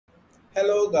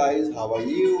Hello guys, how are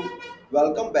you?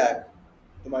 Welcome back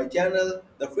to my channel,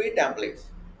 The Free Templates.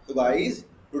 So guys,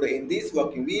 today in this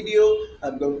working video,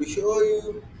 I'm going to show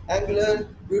you Angular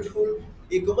beautiful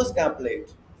e-commerce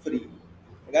template free.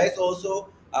 Guys, also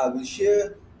I will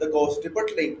share the course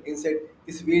snippet link inside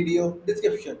this video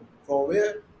description from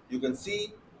where you can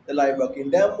see the live working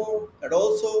demo and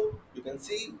also you can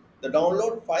see the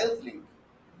download files link.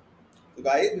 So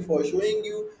guys, before showing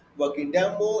you working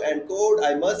demo and code,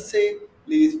 I must say,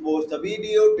 please watch the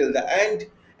video till the end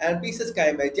and please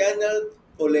subscribe my channel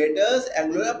for latest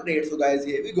Angular updates. So guys,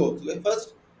 here we go. So guys,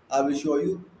 first, I will show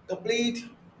you complete,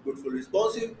 beautiful,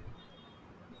 responsive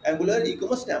Angular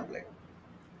e-commerce template.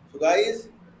 So guys,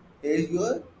 here is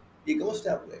your e-commerce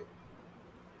template.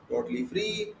 Totally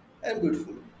free and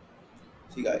beautiful.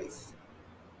 See guys.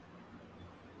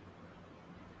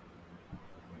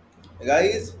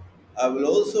 Guys, I will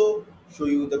also show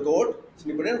you the code,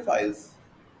 snippet and files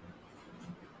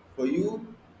for you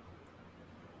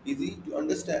easy to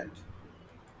understand.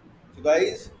 So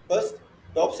guys, first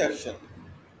top section,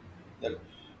 the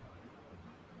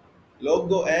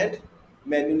logo and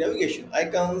menu navigation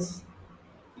icons.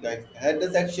 Guys,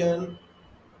 header section,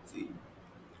 see,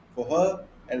 for her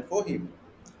and for him.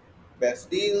 Best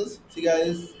deals, see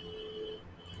guys,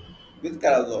 with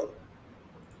carousel.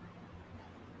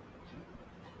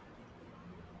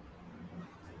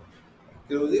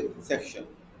 Exclusive section.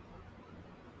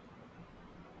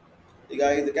 See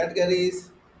guys, the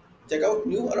categories, check out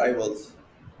new arrivals.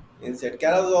 Inside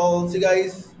carousel, see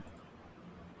guys,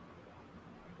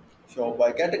 shop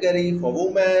by category for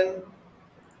women,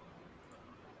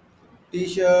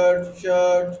 t-shirt,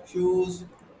 shirt, shoes,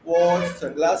 watch,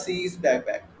 sunglasses,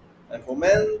 backpack. And for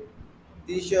men,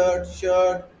 t-shirt,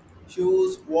 shirt,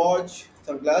 shoes, watch,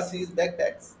 sunglasses,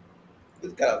 backpacks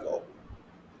with carousel.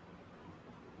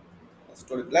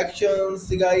 Story collections,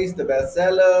 see guys, the best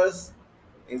sellers,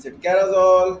 inside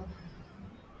carousel,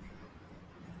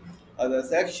 other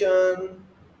section,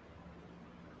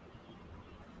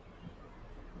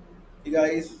 see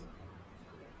guys,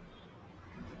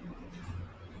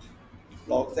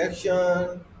 blog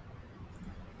section,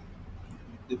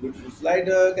 the beautiful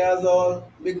slider,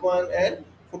 carousel, big one, and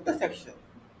footer section.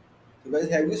 So guys,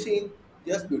 have you seen?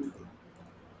 Just beautiful.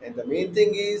 And the main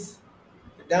thing is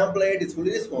the template is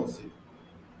fully responsive.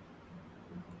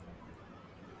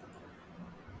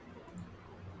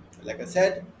 Like I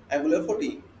said, Angular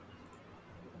 14.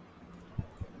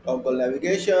 Toggle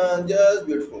navigation, just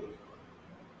beautiful.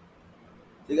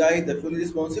 See guys, the fully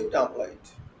responsive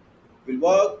template will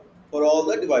work for all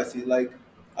the devices like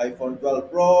iPhone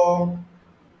 12 Pro,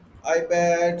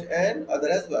 iPad, and other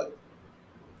as well.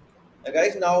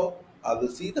 Guys, now I will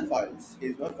see the files.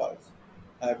 Here's my files.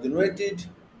 I have generated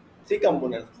three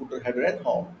components: footer, header, and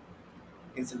home.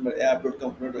 Inside my app.component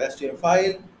component HTML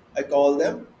file, I call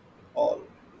them all.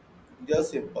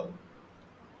 Just simple.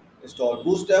 Install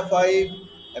Bootstrap 5,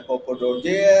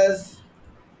 apoppo.js,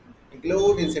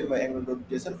 include inside my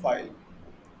angular.json file,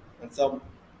 and some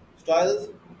styles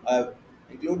I have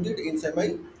included inside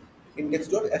my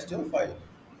index.html file.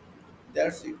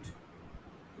 That's it.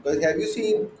 Because have you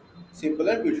seen? Simple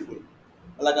and beautiful.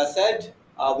 Like I said,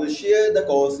 I will share the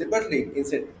course snippet link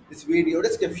inside this video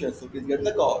description, so please get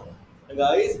the code. And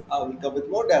guys, I will come with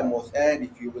more demos, and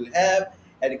if you will have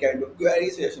any kind of query,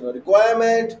 suggestion or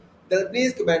requirement, then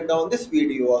please comment down this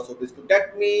video. Also, please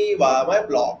contact me via my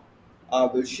blog. I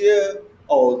will share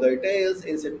all the details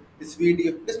inside this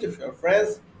video description.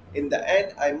 Friends, in the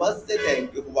end, I must say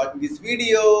thank you for watching this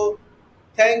video.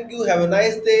 Thank you. Have a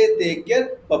nice day. Take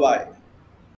care. Bye bye.